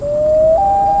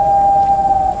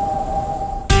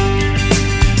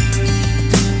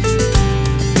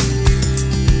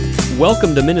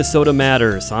Welcome to Minnesota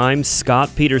Matters. I'm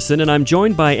Scott Peterson, and I'm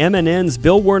joined by MNN's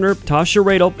Bill Werner, Tasha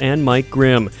Radel, and Mike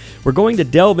Grimm. We're going to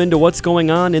delve into what's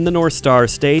going on in the North Star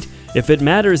State. If it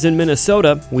matters in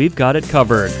Minnesota, we've got it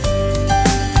covered.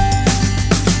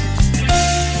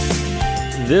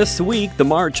 This week, the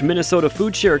March Minnesota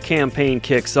Food Share campaign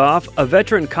kicks off. A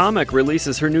veteran comic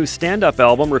releases her new stand-up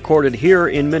album recorded here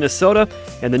in Minnesota,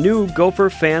 and the new Gopher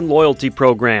fan loyalty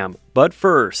program. But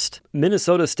first,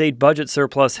 Minnesota state budget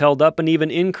surplus held up and even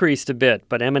increased a bit,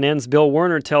 but MNN's Bill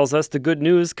Werner tells us the good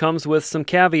news comes with some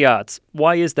caveats.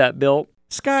 Why is that, Bill?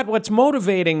 Scott, what's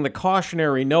motivating the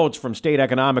cautionary notes from state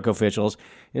economic officials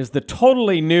is the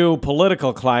totally new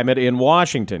political climate in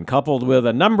Washington, coupled with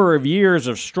a number of years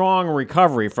of strong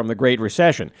recovery from the Great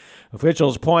Recession.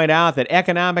 Officials point out that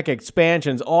economic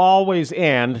expansions always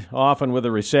end, often with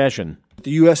a recession.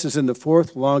 The U.S. is in the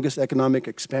fourth longest economic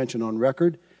expansion on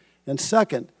record. And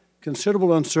second,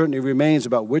 considerable uncertainty remains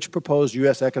about which proposed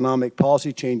U.S. economic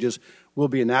policy changes will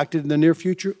be enacted in the near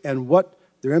future and what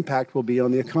their impact will be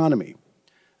on the economy.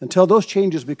 Until those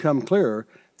changes become clearer,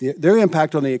 their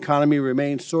impact on the economy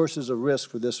remains sources of risk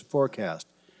for this forecast.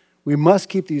 We must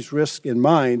keep these risks in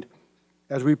mind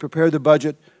as we prepare the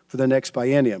budget for the next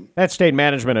biennium. That's State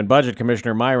Management and Budget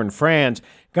Commissioner Myron Franz.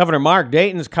 Governor Mark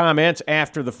Dayton's comments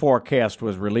after the forecast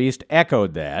was released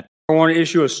echoed that. I want to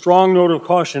issue a strong note of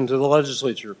caution to the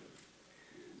legislature.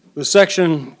 The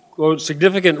section, quote,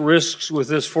 significant risks with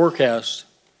this forecast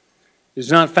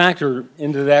is not factored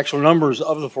into the actual numbers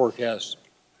of the forecast.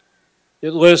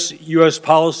 It lists U.S.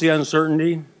 policy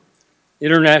uncertainty,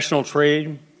 international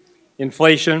trade,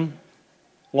 inflation,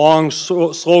 long,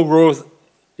 slow growth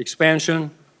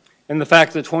expansion, and the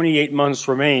fact that 28 months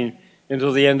remain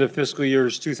until the end of fiscal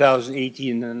years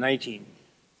 2018 and 19.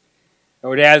 I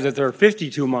would add that there are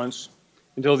 52 months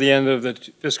until the end of the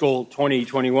fiscal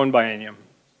 2021 biennium.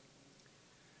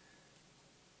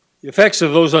 The effects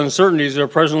of those uncertainties are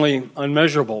presently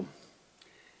unmeasurable.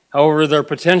 However, their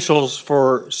potentials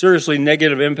for seriously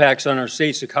negative impacts on our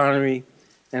state's economy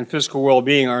and fiscal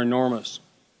well-being are enormous.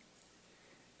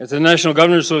 At the National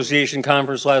Governors Association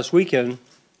conference last weekend,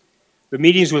 the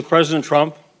meetings with President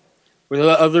Trump, with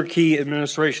other key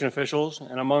administration officials,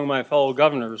 and among my fellow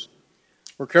governors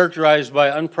were characterized by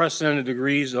unprecedented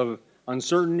degrees of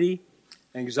uncertainty,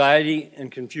 anxiety, and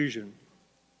confusion.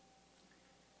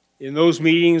 In those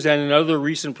meetings and in other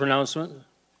recent pronouncements,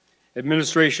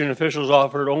 administration officials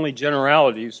offered only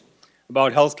generalities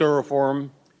about healthcare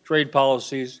reform, trade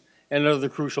policies, and other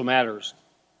crucial matters.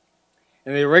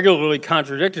 And they regularly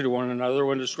contradicted one another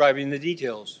when describing the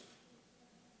details.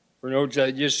 I note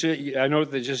that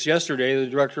just yesterday, the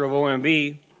director of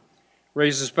OMB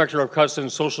raised the specter of cuts in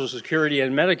Social Security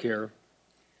and Medicare,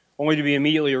 only to be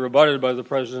immediately rebutted by the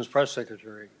President's press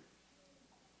secretary.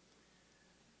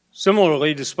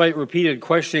 Similarly, despite repeated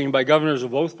questioning by governors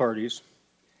of both parties,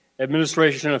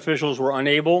 administration officials were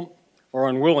unable or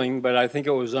unwilling, but I think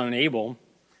it was unable,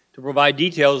 to provide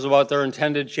details about their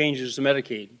intended changes to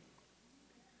Medicaid.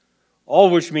 All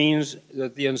of which means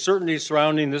that the uncertainties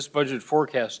surrounding this budget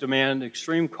forecast demand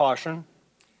extreme caution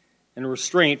and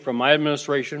restraint from my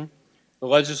administration, the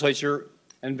legislature,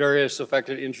 and various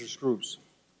affected interest groups.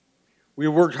 We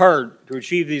have worked hard to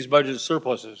achieve these budget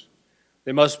surpluses.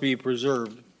 They must be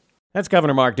preserved. That's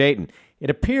Governor Mark Dayton. It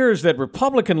appears that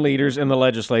Republican leaders in the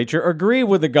legislature agree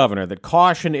with the governor that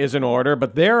caution is in order,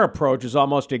 but their approach is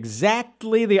almost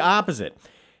exactly the opposite.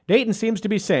 Dayton seems to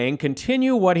be saying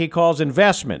continue what he calls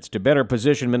investments to better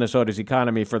position Minnesota's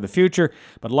economy for the future,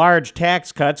 but large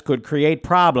tax cuts could create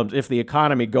problems if the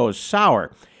economy goes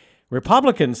sour.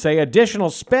 Republicans say additional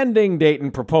spending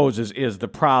Dayton proposes is the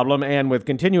problem, and with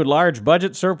continued large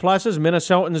budget surpluses,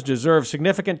 Minnesotans deserve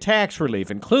significant tax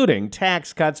relief, including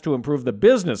tax cuts to improve the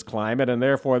business climate, and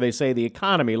therefore they say the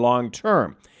economy long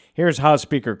term. Here's House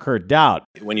Speaker Kurt Daudt.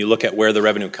 When you look at where the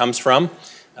revenue comes from,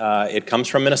 it comes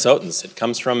from Minnesotans. It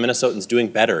comes from Minnesotans doing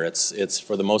better. It's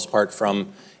for the most part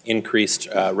from increased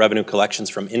revenue collections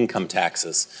from income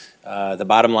taxes. The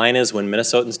bottom line is when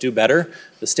Minnesotans do better,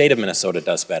 the state of Minnesota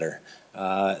does better.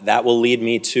 That will lead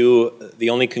me to the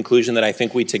only conclusion that I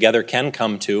think we together can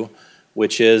come to,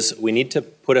 which is we need to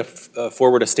put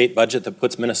forward a state budget that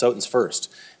puts Minnesotans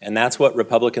first. And that's what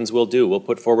Republicans will do. We'll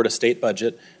put forward a state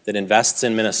budget that invests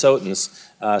in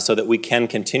Minnesotans so that we can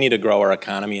continue to grow our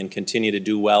economy and continue to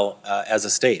do well as a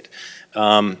state.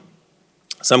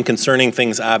 Some concerning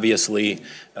things, obviously,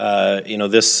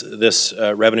 this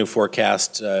revenue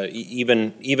forecast,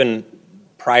 even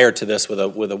prior to this, with a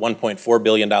 $1.4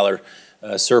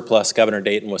 billion surplus, Governor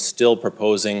Dayton was still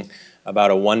proposing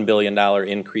about a $1 billion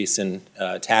increase in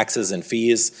taxes and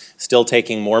fees, still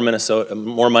taking more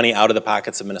money out of the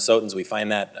pockets of Minnesotans. We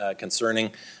find that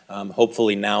concerning.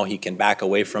 Hopefully now he can back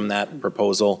away from that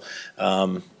proposal.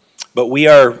 But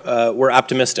we're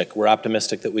optimistic. We're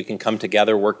optimistic that we can come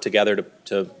together, work together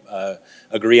to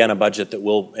agree on a budget that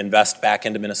will invest back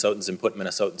into Minnesotans and put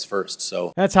Minnesotans first.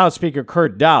 So that's House Speaker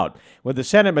Kurt Daudt. With the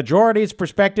Senate majority's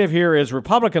perspective, here is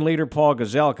Republican leader Paul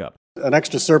Gazelka. An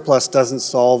extra surplus doesn't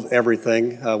solve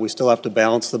everything. We still have to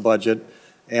balance the budget.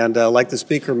 And like the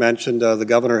Speaker mentioned, the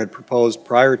governor had proposed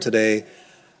prior today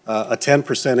a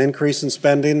 10% increase in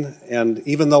spending. And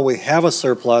even though we have a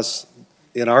surplus,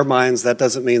 in our minds, that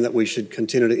doesn't mean that we should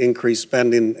continue to increase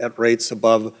spending at rates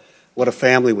above what a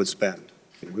family would spend.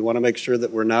 We want to make sure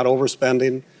that we're not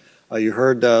overspending. You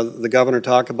heard the governor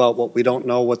talk about what we don't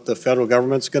know what the federal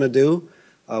government's going to do.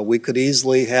 We could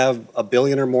easily have $1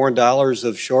 billion or more dollars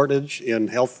of shortage in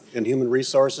health and human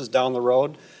resources down the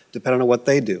road, depending on what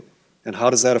they do. And how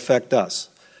does that affect us?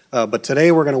 But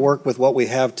today we're going to work with what we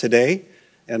have today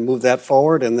and move that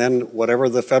forward, and then whatever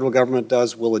the federal government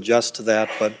does, we'll adjust to that.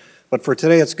 But for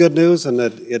today, it's good news, and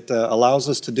it allows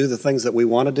us to do the things that we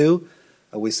want to do.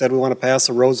 We said we want to pass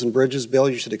a roads and bridges bill.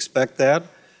 You should expect that.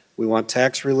 We want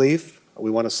tax relief. We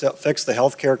want to fix the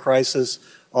health care crisis.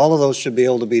 All of those should be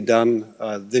able to be done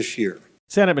this year.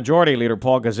 Senate Majority Leader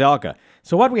Paul Gazelka.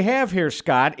 So what we have here,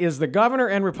 Scott, is the governor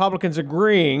and Republicans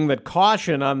agreeing that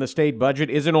caution on the state budget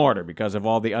is in order because of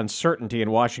all the uncertainty in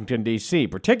Washington, D.C.,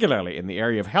 particularly in the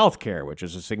area of health care, which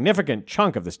is a significant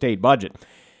chunk of the state budget.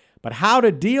 But how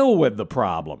to deal with the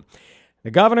problem? The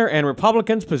governor and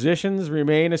Republicans' positions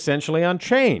remain essentially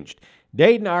unchanged.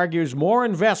 Dayton argues more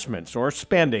investments or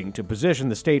spending to position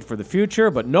the state for the future,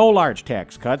 but no large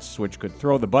tax cuts, which could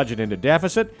throw the budget into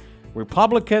deficit.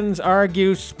 Republicans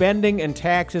argue spending and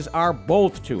taxes are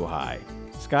both too high.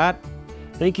 Scott?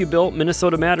 Thank you, Bill.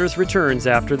 Minnesota Matters returns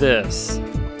after this.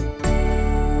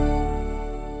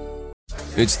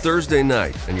 It's Thursday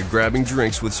night, and you're grabbing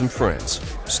drinks with some friends.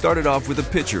 Started off with a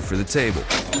pitcher for the table,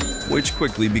 which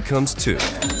quickly becomes two.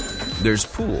 There's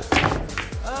pool.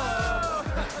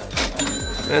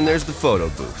 And there's the photo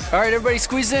booth. All right, everybody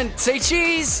squeeze in. Say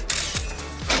cheese!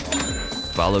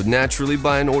 Followed naturally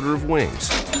by an order of wings.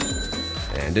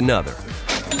 And another.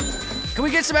 Can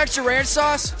we get some extra ranch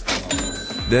sauce?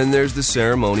 Then there's the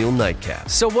ceremonial nightcap.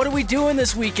 So what are we doing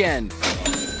this weekend?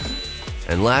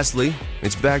 And lastly,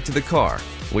 it's back to the car,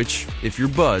 which, if you're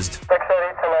buzzed,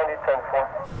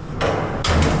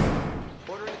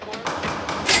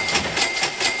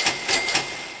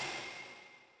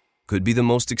 could be the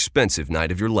most expensive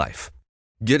night of your life.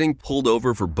 Getting pulled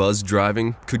over for buzz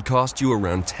driving could cost you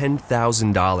around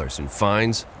 $10,000 in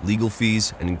fines, legal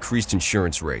fees, and increased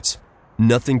insurance rates.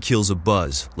 Nothing kills a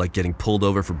buzz like getting pulled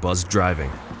over for buzz driving,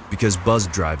 because buzz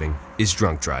driving is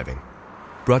drunk driving.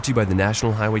 Brought to you by the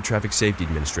National Highway Traffic Safety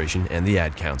Administration and the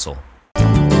Ad Council.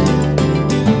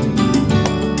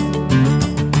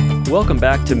 Welcome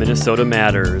back to Minnesota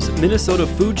Matters. Minnesota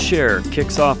Food Share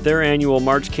kicks off their annual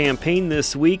March campaign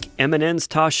this week. MNN's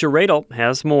Tasha Radel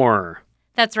has more.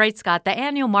 That's right, Scott. The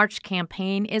annual March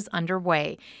campaign is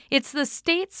underway. It's the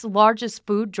state's largest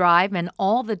food drive, and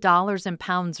all the dollars and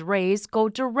pounds raised go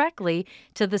directly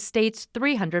to the state's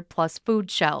 300-plus food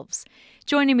shelves.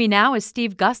 Joining me now is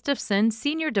Steve Gustafson,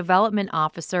 Senior Development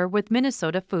Officer with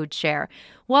Minnesota Food Share.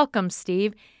 Welcome,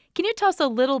 Steve. Can you tell us a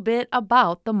little bit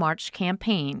about the March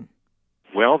campaign?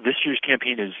 Well, this year's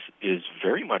campaign is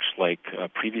very much like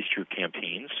previous year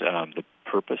campaigns. The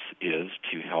purpose is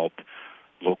to help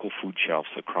local food shelves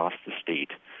across the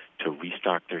state to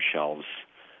restock their shelves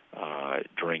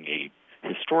during a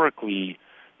historically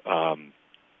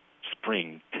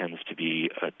spring tends to be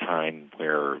a time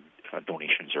where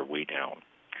donations are way down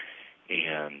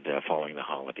and following the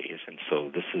holidays. And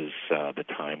so this is the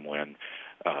time when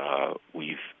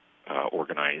we've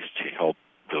organized to help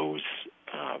those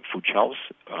food shelves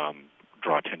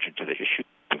draw attention to the issue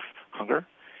of hunger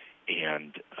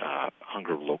and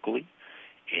hunger locally,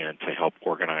 and to help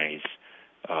organize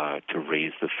to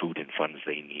raise the food and funds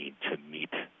they need to meet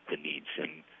the needs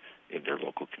in their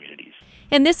local communities.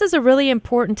 And this is a really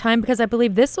important time because I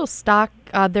believe this will stock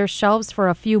their shelves for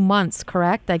a few months,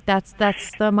 correct? Like that's the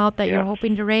amount that you're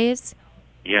hoping to raise?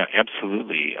 Yeah,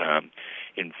 absolutely.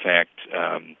 In fact,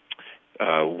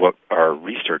 what our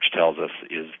research tells us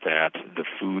is that the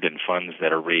food and funds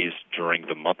that are raised during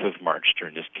the month of March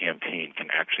during this campaign can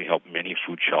actually help many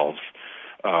food shelves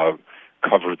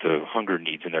cover the hunger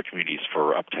needs in their communities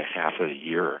for up to half of the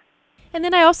year. And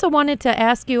then I also wanted to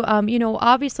ask you,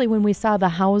 obviously when we saw the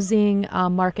housing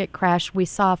market crash, we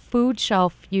saw food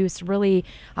shelf use really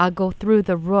go through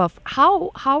the roof.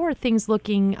 How are things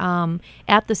looking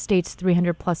at the state's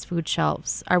 300-plus food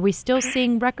shelves? Are we still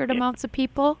seeing record amounts of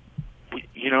people?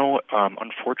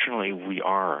 Unfortunately, we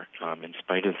are. In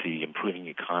spite of the improving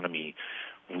economy,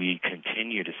 we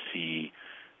continue to see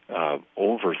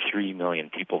over 3 million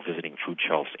people visiting food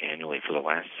shelves annually for the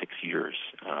last 6 years,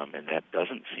 and that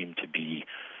doesn't seem to be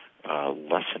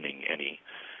lessening any.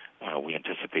 We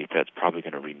anticipate that's probably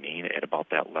going to remain at about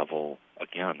that level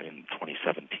again in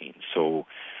 2017. So,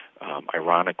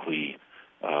 ironically,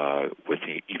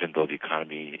 even though the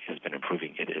economy has been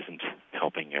improving, it isn't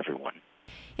helping everyone.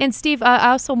 And Steve,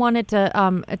 I also wanted to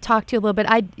talk to you a little bit.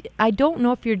 I don't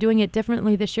know if you're doing it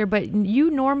differently this year, but you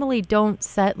normally don't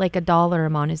set like a dollar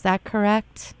amount. Is that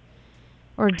correct?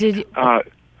 Or did you,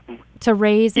 to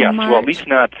raise in March? Yes, well, at least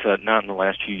not in the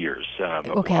last few years.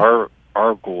 Okay.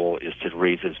 Our goal is to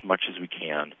raise as much as we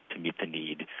can to meet the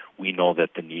need. We know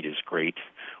that the need is great.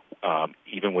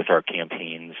 Even with our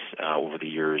campaigns over the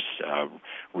years,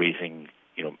 raising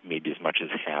maybe as much as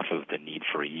half of the need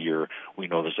for a year, we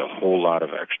know there's a whole lot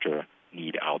of extra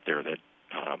need out there that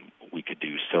we could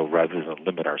do. So rather than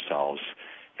limit ourselves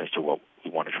as to what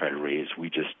we want to try to raise, we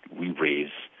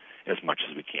raise as much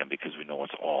as we can because we know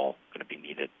it's all going to be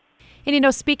needed.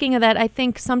 And, speaking of that, I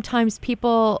think sometimes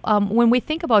people, when we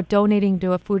think about donating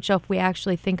to a food shelf, we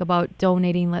actually think about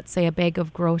donating, let's say, a bag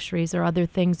of groceries or other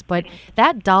things. But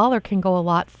that dollar can go a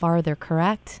lot farther,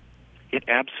 correct? It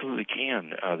absolutely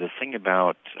can. The thing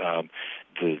about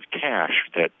the cash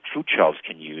that food shelves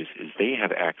can use is they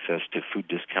have access to food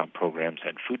discount programs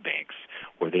and food banks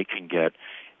where they can get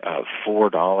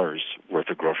 $4 worth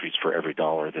of groceries for every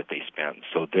dollar that they spend.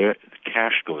 So the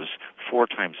cash goes 4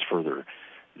 times further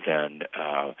than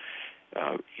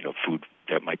food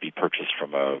that might be purchased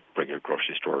from a regular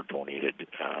grocery store or donated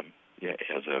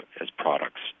as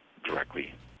products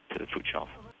directly to the food shelf.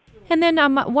 And then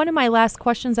one of my last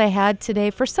questions I had today,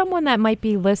 for someone that might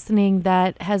be listening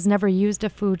that has never used a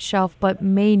food shelf but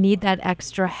may need that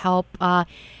extra help, I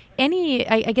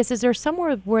guess, is there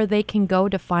somewhere where they can go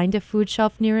to find a food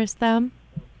shelf nearest them?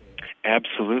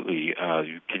 Absolutely.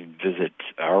 You can visit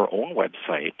our own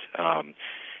website,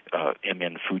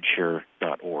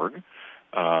 mnfoodshare.org.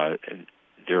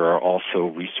 There are also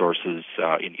resources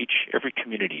in every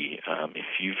community.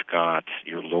 If you've got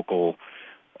your local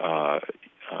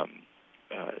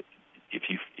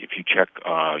if you check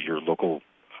your local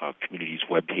community's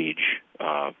webpage,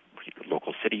 your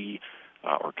local city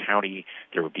or county,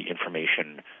 there will be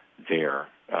information there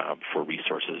for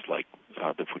resources like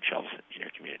the food shelves in your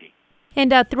community.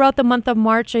 And throughout the month of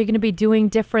March, are you going to be doing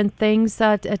different things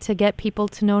to get people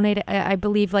to donate? I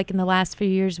believe, like in the last few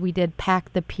years, we did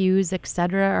Pack the Pews,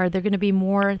 etc. Are there going to be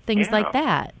more things like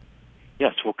that?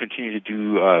 Yes, we'll continue to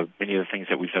do many of the things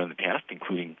that we've done in the past,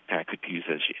 including Pack the Pews,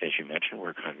 as you mentioned,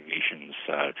 where congregations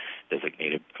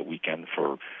designated a weekend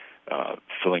for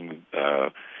filling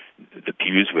the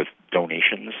pews with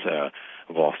donations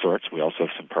of all sorts. We also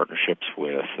have some partnerships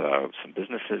with some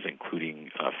businesses,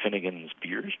 including Finnegan's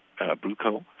Brew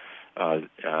Co.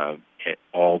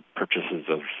 All purchases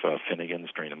of Finnegan's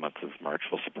during the month of March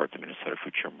will support the Minnesota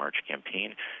Food Share March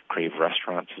campaign. Crave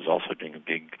Restaurants is also doing a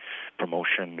big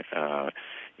promotion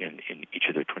in each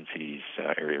of the Twin Cities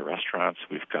area restaurants.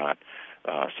 We've got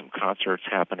some concerts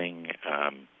happening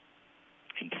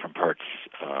in different parts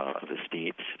of the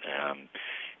state.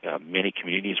 Many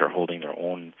communities are holding their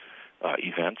own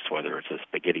events, whether it's a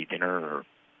spaghetti dinner or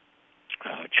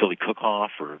chili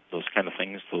cook-off or those kind of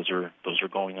things. Those are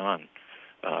going on,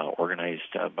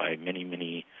 organized by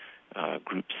many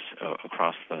groups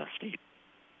across the state.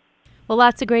 Well,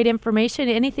 lots of great information.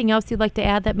 Anything else you'd like to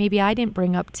add that maybe I didn't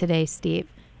bring up today, Steve?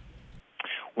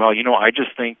 Well, I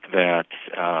just think that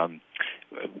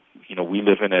we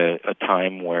live in a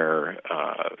time where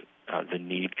the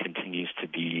need continues to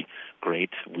be great.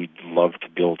 We'd love to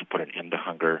be able to put an end to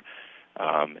hunger.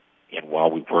 And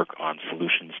while we work on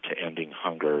solutions to ending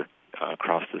hunger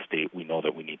across the state, we know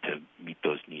that we need to meet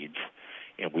those needs.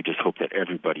 And we just hope that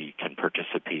everybody can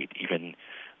participate, even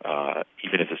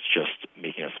if it's just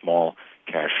making a small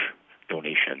cash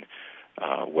donation,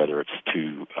 whether it's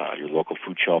to your local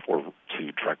food shelf or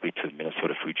directly to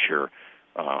Minnesota Food Share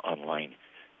online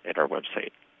at our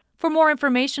website. For more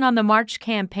information on the March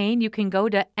campaign, you can go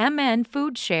to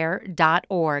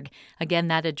mnfoodshare.org. Again,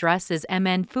 that address is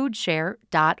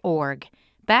mnfoodshare.org.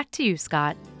 Back to you,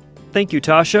 Scott. Thank you,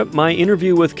 Tasha. My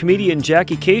interview with comedian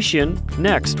Jackie Kashian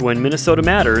next when Minnesota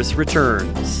Matters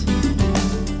returns.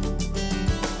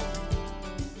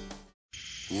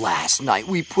 Last night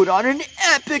we put on an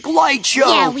epic light show.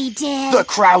 Yeah, we did. The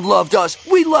crowd loved us.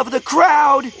 We love the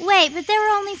crowd. Wait, but there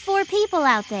were only 4 people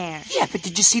out there. Yeah, but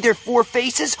did you see their 4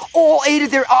 faces? All 8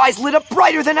 of their eyes lit up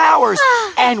brighter than ours.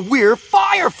 And we're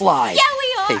fireflies. Yeah,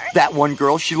 we are. Hey, that one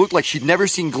girl, she looked like she'd never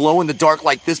seen glow-in-the-dark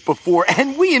like this before,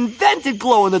 and we invented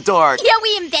glow-in-the-dark. Yeah,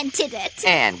 we invented it.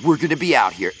 And we're gonna be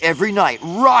out here every night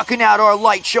rocking out our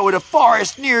light show at a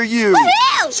forest near you.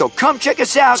 Woohoo! So come check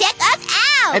us out. Check us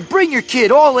out. And bring your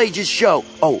kid, all ages show.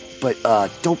 Oh, but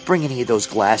don't bring any of those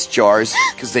glass jars,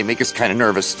 because they make us kind of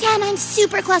nervous. Yeah, and I'm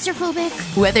super claustrophobic.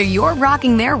 Whether you're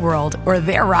rocking their world or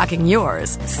they're rocking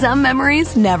yours, some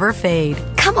memories never fade.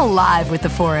 Come alive with the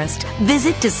forest.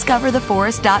 Visit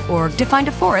discovertheforest.org to find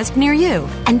a forest near you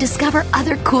and discover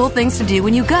other cool things to do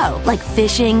when you go, like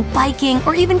fishing, biking,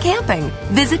 or even camping.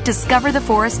 Visit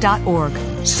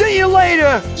discovertheforest.org. See you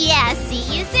later! Yeah,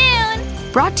 see you soon.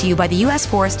 Brought to you by the U.S.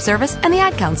 Forest Service and the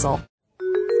Ad Council.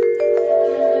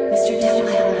 Mr.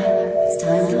 Detweiler, it's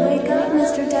time to wake up,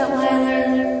 Mr.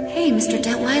 Detweiler. Hey, Mr.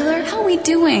 Detweiler, how are we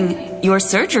doing? Your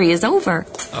surgery is over.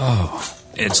 Oh,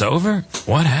 it's over?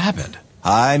 What happened?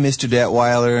 Hi, Mr.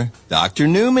 Detweiler. Dr.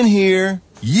 Newman here.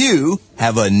 You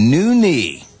have a new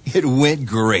knee. It went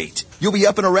great. You'll be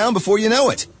up and around before you know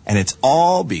it. And it's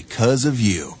all because of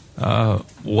you.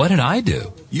 What did I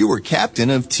do? You were captain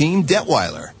of Team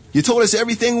Detweiler. You told us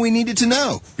everything we needed to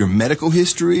know. Your medical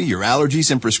history, your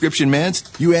allergies and prescription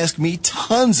meds. You asked me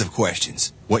tons of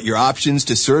questions. What your options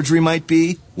to surgery might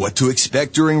be, what to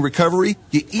expect during recovery.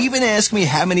 You even asked me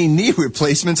how many knee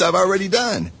replacements I've already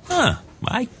done. Huh.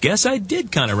 I guess I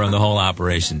did kind of run the whole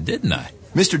operation, didn't I?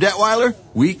 Mr. Detweiler,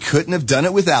 we couldn't have done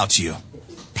it without you.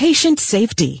 Patient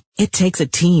safety. It takes a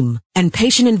team, and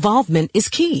patient involvement is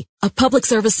key. A public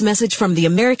service message from the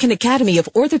American Academy of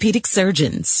Orthopedic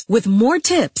Surgeons. With more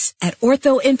tips at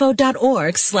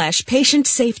orthoinfo.org/patient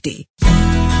safety.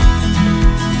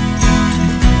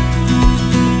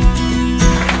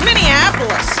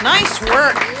 Minneapolis, nice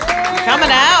work. Coming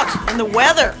out in the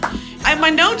weather. I have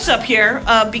my notes up here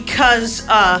because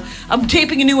I'm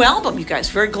taping a new album, you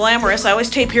guys. Very glamorous. I always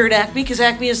tape here at Acme because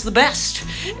Acme is the best.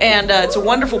 And it's a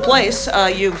wonderful place.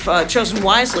 You've chosen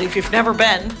wisely. If you've never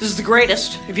been, this is the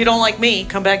greatest. If you don't like me,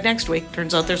 come back next week.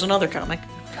 Turns out there's another comic.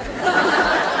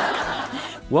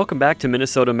 Welcome back to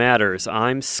Minnesota Matters.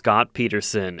 I'm Scott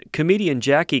Peterson. Comedian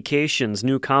Jackie Kashian's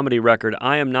new comedy record,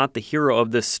 I Am Not the Hero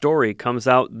of This Story, comes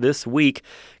out this week.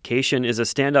 Kashian is a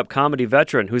stand-up comedy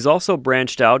veteran who's also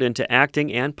branched out into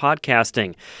acting and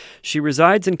podcasting. She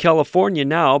resides in California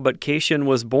now, but Kashian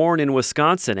was born in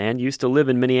Wisconsin and used to live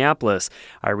in Minneapolis.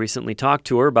 I recently talked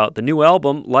to her about the new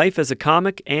album, Life as a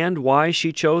Comic, and why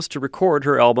she chose to record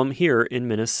her album here in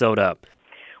Minnesota.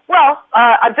 Well,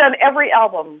 I've done every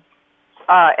album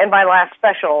in my last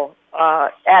special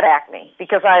at Acme,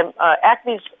 because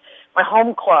Acme's my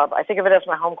home club. I think of it as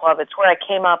my home club. It's where I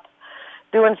came up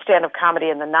doing stand-up comedy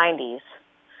in the 90s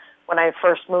when I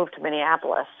first moved to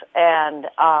Minneapolis. And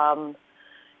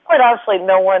quite honestly,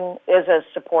 no one is as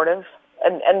supportive,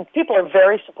 and people are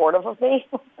very supportive of me,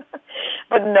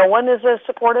 but no one is as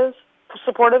supportive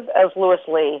as Louis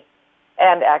Lee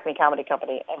and Acme Comedy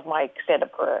Company of my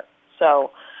stand-up career.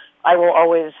 So I will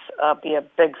always be a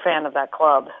big fan of that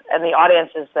club and the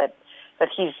audiences that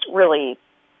he's really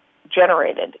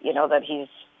generated, that he's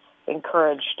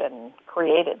encouraged and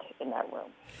created in that room.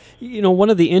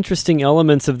 One of the interesting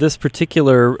elements of this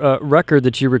particular record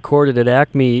that you recorded at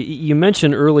Acme, you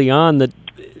mentioned early on that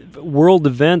world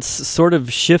events sort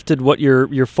of shifted what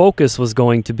your focus was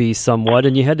going to be somewhat,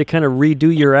 and you had to kind of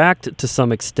redo your act to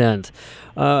some extent.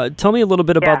 Tell me a little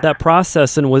bit about that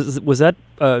process, and was that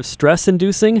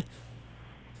stress-inducing?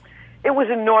 It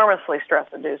was enormously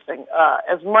stress-inducing,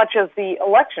 as much as the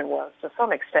election was to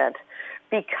some extent,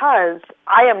 because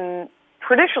I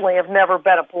traditionally have never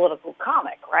been a political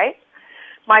comic, right?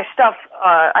 My stuff,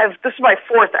 this is my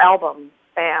 4th album,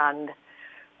 and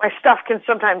my stuff can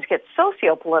sometimes get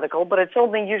socio-political, but it's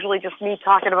only usually just me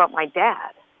talking about my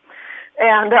dad.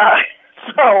 And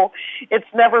so it's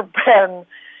never been,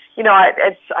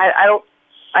 I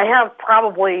have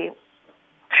probably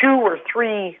 2 or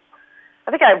 3,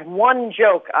 I think I have one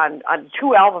joke on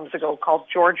 2 albums ago called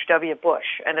George W.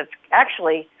 Bush, and it's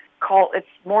actually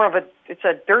it's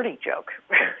a dirty joke.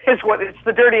 It's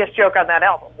the dirtiest joke on that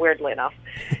album, weirdly enough.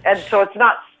 And so it's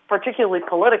not particularly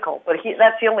political, but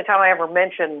that's the only time I ever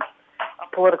mentioned a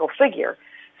political figure.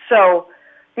 So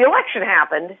the election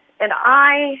happened, and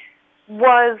I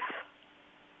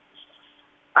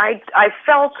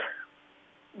felt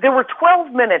there were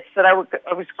 12 minutes that I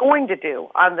was going to do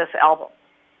on this album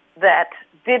that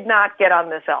did not get on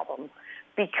this album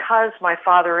because my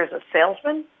father is a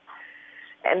salesman,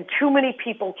 And too many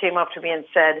people came up to me and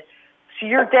said, so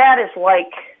your dad is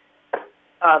like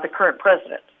the current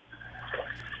president.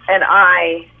 And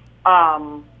I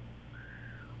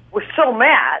was so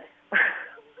mad.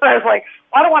 I was like,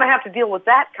 I don't want to have to deal with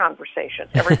that conversation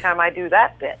every time I do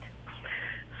that bit.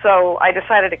 So I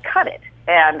decided to cut it.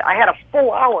 And I had a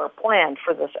full hour planned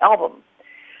for this album.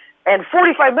 And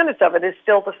 45 minutes of it is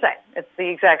still the same. It's the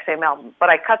exact same album. But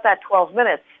I cut that 12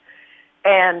 minutes.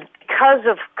 And because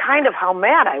of kind of how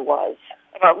mad I was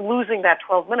about losing that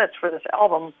 12 minutes for this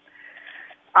album,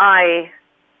 I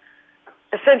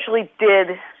essentially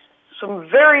did some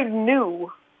very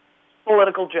new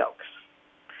political jokes,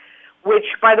 which,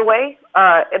 by the way,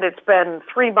 and it's been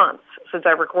 3 months since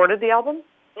I recorded the album.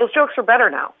 Those jokes are better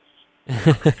now.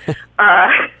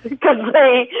 Because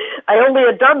I only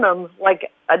had done them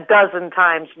like a dozen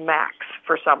times max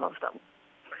for some of them,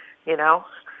 you know?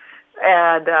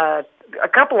 And a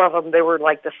couple of them, they were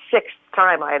like the 6th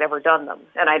time I had ever done them,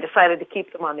 and I decided to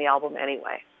keep them on the album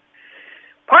anyway.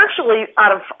 Partially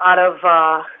out of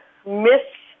a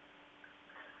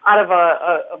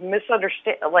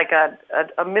misunderstand, like a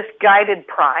misguided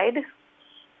pride.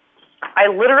 I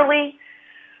literally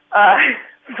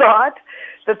thought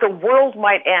that the world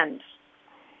might end.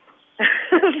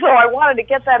 So I wanted to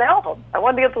get that album. I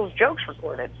wanted to get those jokes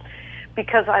recorded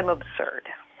because I'm absurd.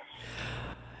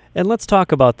 And let's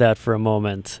talk about that for a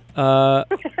moment.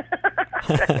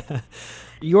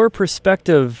 Your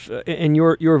perspective and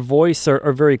your voice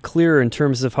are very clear in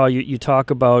terms of how you talk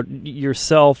about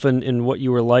yourself and what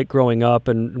you were like growing up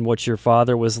and what your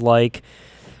father was like.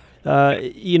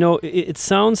 It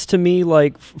sounds to me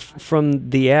like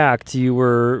from the act you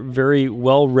were very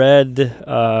well-read,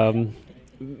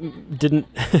 didn't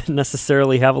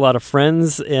necessarily have a lot of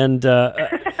friends, and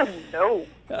no.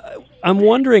 I'm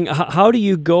wondering, how do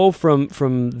you go from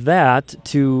that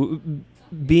to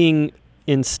being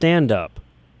in stand-up?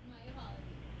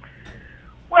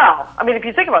 Well, I mean, if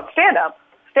you think about stand-up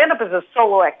is a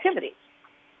solo activity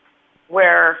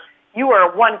where you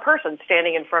are one person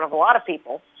standing in front of a lot of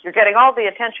people. You're getting all the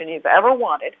attention you've ever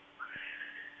wanted.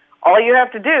 All you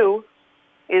have to do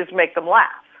is make them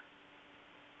laugh.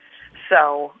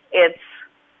 So it's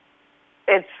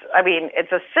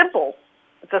a simple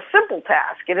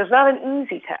task. It is not an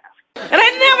easy task. And I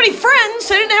didn't have any friends.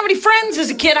 I didn't have any friends as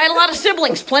a kid. I had a lot of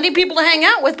siblings, plenty of people to hang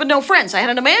out with, but no friends. I had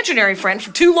an imaginary friend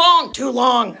for too long.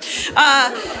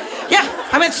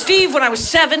 I met Steve when I was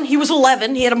 7. He was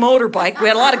 11. He had a motorbike. We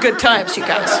had a lot of good times, you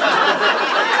guys.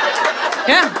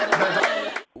 Yeah.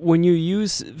 When you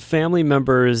use family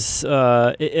members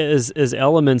as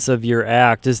elements of your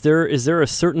act, is there a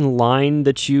certain line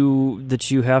that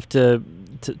you have to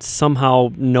somehow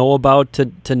know about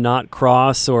to not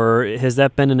cross, or has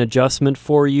that been an adjustment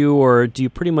for you, or do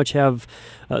you pretty much have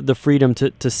the freedom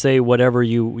to say whatever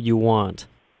you want?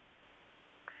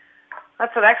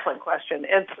 That's an excellent question.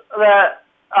 It's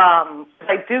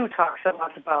I do talk so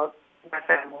much about my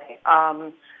family.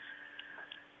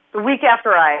 The week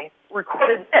after I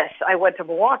recorded this, I went to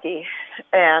Milwaukee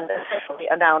and essentially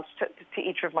announced to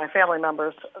each of my family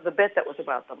members the bit that was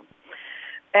about them.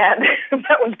 And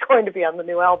that was going to be on the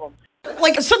new album.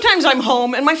 Like, sometimes I'm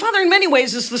home, and my father in many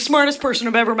ways is the smartest person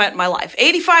I've ever met in my life.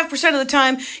 85% of the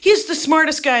time, he's the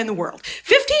smartest guy in the world.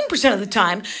 15% of the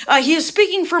time, he is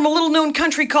speaking from a little-known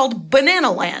country called Banana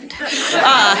Land.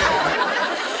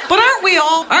 But aren't we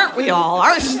all?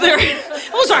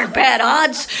 Those aren't bad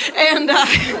odds. And,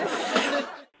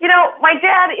 my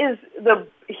dad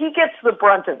he gets the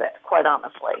brunt of it, quite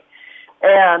honestly.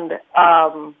 And,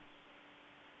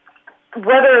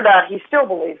 whether or not he still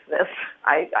believes this,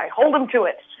 I hold him to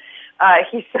it.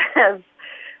 He says,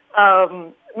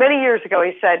 many years ago,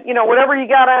 he said, whatever you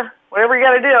gotta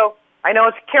do. I know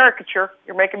it's a caricature.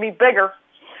 You're making me bigger,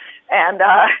 and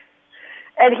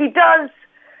he does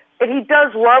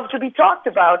love to be talked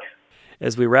about.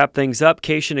 As we wrap things up,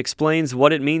 Cation explains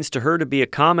what it means to her to be a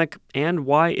comic and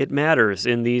why it matters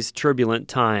in these turbulent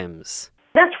times.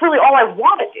 That's really all I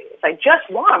want to do. I just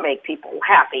want to make people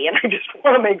happy, and I just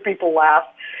want to make people laugh.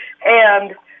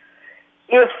 And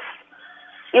if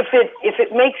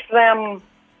it makes them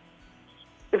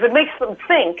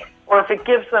think, or if it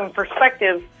gives them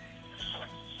perspective,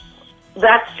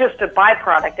 that's just a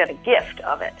byproduct and a gift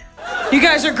of it. You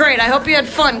guys are great. I hope you had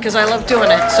fun, because I love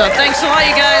doing it. So thanks a lot,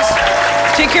 you guys.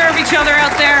 Take care of each other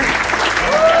out there.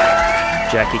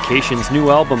 Jackie Cation's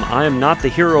new album, I Am Not the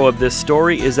Hero of This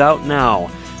Story, is out now.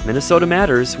 Minnesota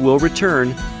Matters will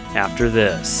return after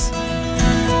this.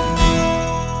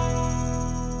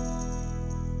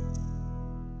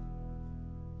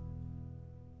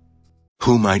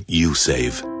 Who might you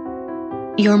save?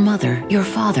 Your mother, your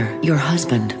father, your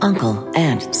husband, uncle,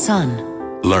 aunt,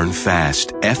 son. Learn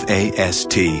FAST,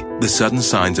 F-A-S-T, the sudden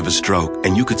signs of a stroke,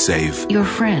 and you could save Your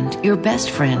friend, your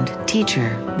best friend, teacher,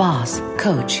 boss,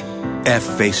 coach. F,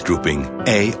 face drooping,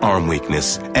 A, arm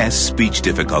weakness, S, speech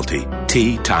difficulty,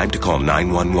 T, time to call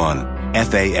 911,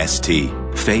 F-A-S-T,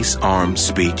 face, arm,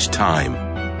 speech, time.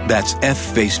 That's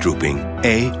F, face drooping,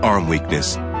 A, arm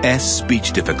weakness, S,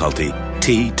 speech difficulty,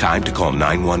 T, time to call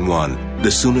 911. The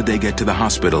sooner they get to the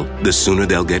hospital, the sooner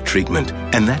they'll get treatment,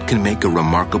 and that can make a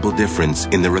remarkable difference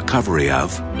in the recovery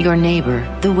of Your neighbor,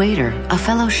 the waiter, a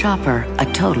fellow shopper, a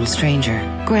total stranger,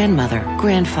 grandmother,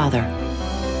 grandfather.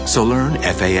 So learn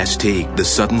FAST, the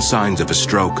sudden signs of a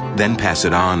stroke, then pass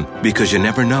it on, because you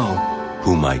never know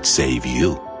who might save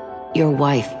you. Your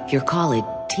wife, your colleague,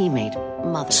 teammate,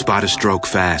 mother. Spot a stroke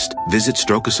fast. Visit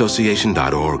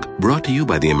strokeassociation.org. Brought to you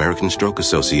by the American Stroke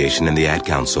Association and the Ad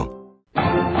Council.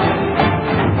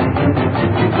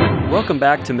 Welcome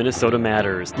back to Minnesota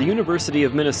Matters. The University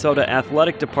of Minnesota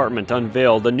Athletic Department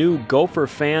unveiled a new Gopher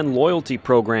Fan Loyalty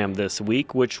Program this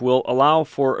week, which will allow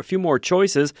for a few more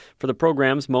choices for the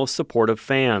program's most supportive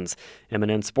fans.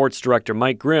 MNN Sports Director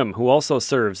Mike Grimm, who also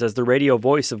serves as the radio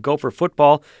voice of Gopher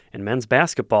football and men's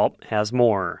basketball, has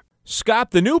more. Scott,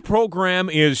 the new program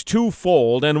is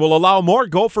twofold and will allow more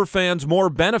Gopher fans more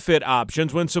benefit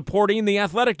options when supporting the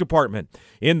athletic department.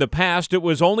 In the past, it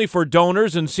was only for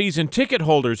donors and season ticket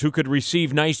holders who could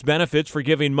receive nice benefits for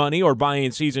giving money or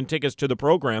buying season tickets to the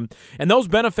program, and those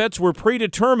benefits were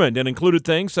predetermined and included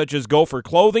things such as Gopher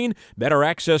clothing, better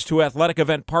access to athletic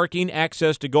event parking,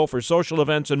 access to Gopher social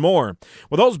events, and more.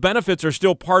 Well, those benefits are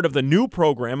still part of the new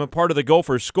program and part of the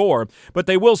Gopher score, but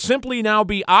they will simply now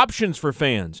be options for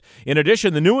fans. In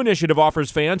addition, the new initiative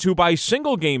offers fans who buy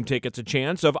single game tickets a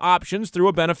chance of options through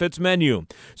a benefits menu.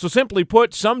 So simply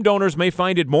put, some donors may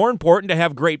find it more important to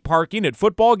have great parking at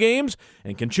football games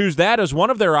and can choose that as one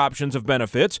of their options of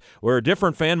benefits, where a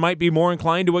different fan might be more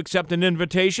inclined to accept an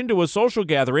invitation to a social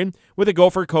gathering with a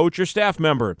Gopher coach or staff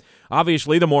member.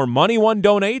 Obviously, the more money one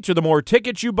donates or the more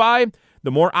tickets you buy, the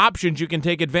more options you can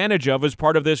take advantage of as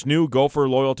part of this new Gopher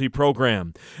loyalty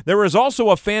program. There is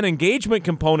also a fan engagement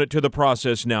component to the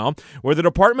process now, where the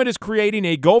department is creating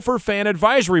a Gopher Fan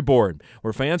Advisory Board,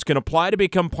 where fans can apply to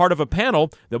become part of a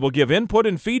panel that will give input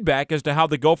and feedback as to how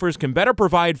the Gophers can better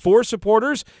provide for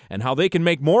supporters and how they can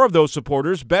make more of those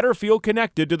supporters better feel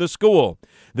connected to the school.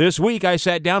 This week, I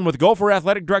sat down with Gopher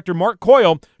Athletic Director Mark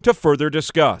Coyle to further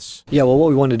discuss. Yeah, well, what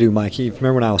we wanted to do, Mike, you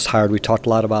remember when I was hired, we talked a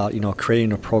lot about,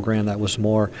 creating a program that was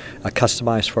more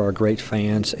customized for our great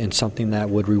fans and something that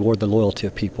would reward the loyalty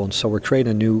of people. And so we're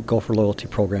creating a new Gopher loyalty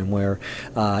program where,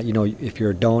 if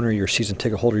you're a donor, you're a season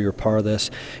ticket holder, you're part of this,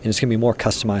 and it's going to be more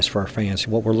customized for our fans.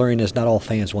 What we're learning is not all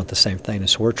fans want the same thing, and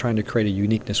so we're trying to create a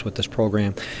uniqueness with this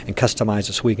program and customize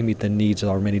it so we can meet the needs of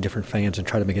our many different fans and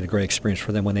try to make it a great experience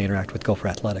for them when they interact with Gopher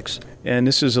Athletics. And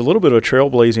this is a little bit of a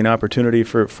trailblazing opportunity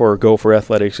for Gopher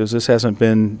Athletics, as this hasn't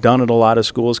been done at a lot of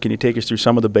schools. Can you take us through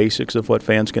some of the basics of what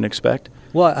fans can expect?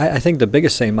 Well, I think the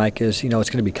biggest thing, Mike, is, it's going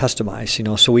to be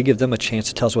customized, so we give them a chance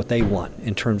to tell us what they want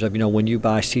in terms of, when you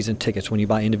buy season tickets, when you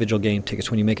buy individual game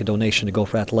tickets, when you make a donation to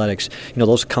Gopher Athletics,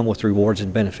 those come with rewards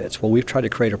and benefits. Well, we've tried to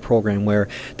create a program where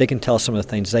they can tell us some of the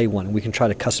things they want, and we can try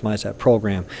to customize that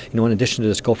program. In addition to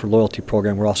this Gopher loyalty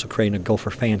program, we're also creating a Gopher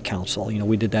Fan Council.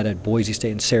 We did that at Boise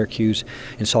State and Syracuse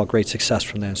and saw great success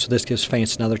from them. So this gives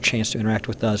fans another chance to interact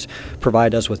with us,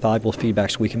 provide us with valuable feedback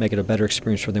so we can make it a better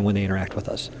experience for them when they interact with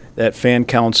us. That Fan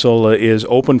Council is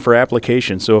open for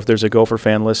application, so if there's a Gopher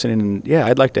fan listening, and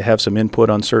I'd like to have some input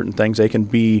on certain things, they can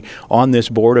be on this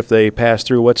board if they pass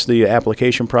through. What's the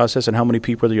application process and how many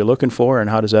people are you looking for, and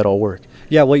how does that all work?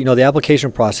 Yeah, well, the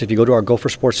application process, if you go to our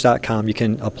gophersports.com, you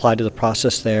can apply to the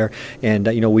process there, and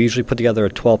we usually put together a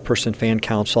 12-person fan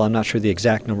council. I'm not sure the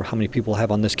exact number, how many people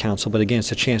have on this council, but again,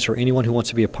 it's a chance for anyone who wants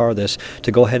to be a part of this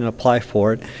to go ahead and apply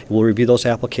for it. We'll review those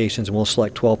applications and we'll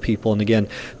select 12 people, and again,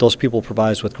 those people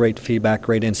provide us with great feedback,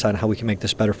 great insight on how we can make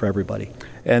this better for everybody.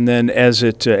 And then as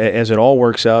it all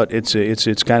works out, it's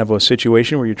kind of a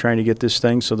situation where you're trying to get this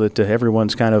thing so that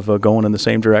everyone's kind of going in the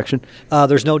same direction.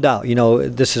 There's no doubt.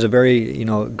 This is a very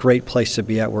great place to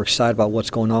be at. We're excited about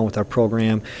what's going on with our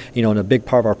program. And a big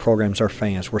part of our program is our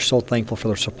fans. We're so thankful for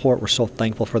their support. We're so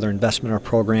thankful for their investment in our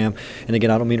program. And again,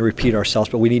 I don't mean to repeat ourselves,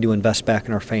 but we need to invest back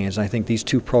in our fans. And I think these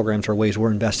two programs are ways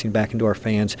we're investing back into our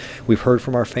fans. We've heard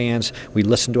from our fans. We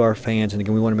listen to our fans. And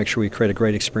again, we want to make sure we create a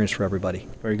great experience for everybody.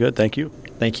 Very good. Thank you.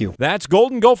 Thank you. That's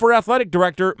Golden Gopher Athletic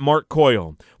Director Mark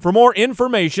Coyle. For more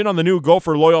information on the new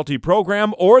Gopher Loyalty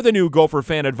Program or the new Gopher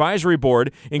Fan Advisory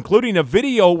Board, including a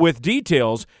video with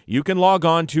details, you can log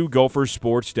on to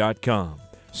gophersports.com.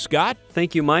 Scott?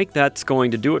 Thank you, Mike. That's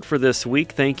going to do it for this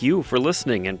week. Thank you for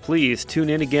listening, and please tune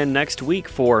in again next week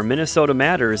for Minnesota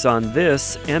Matters on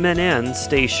this MNN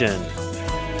station.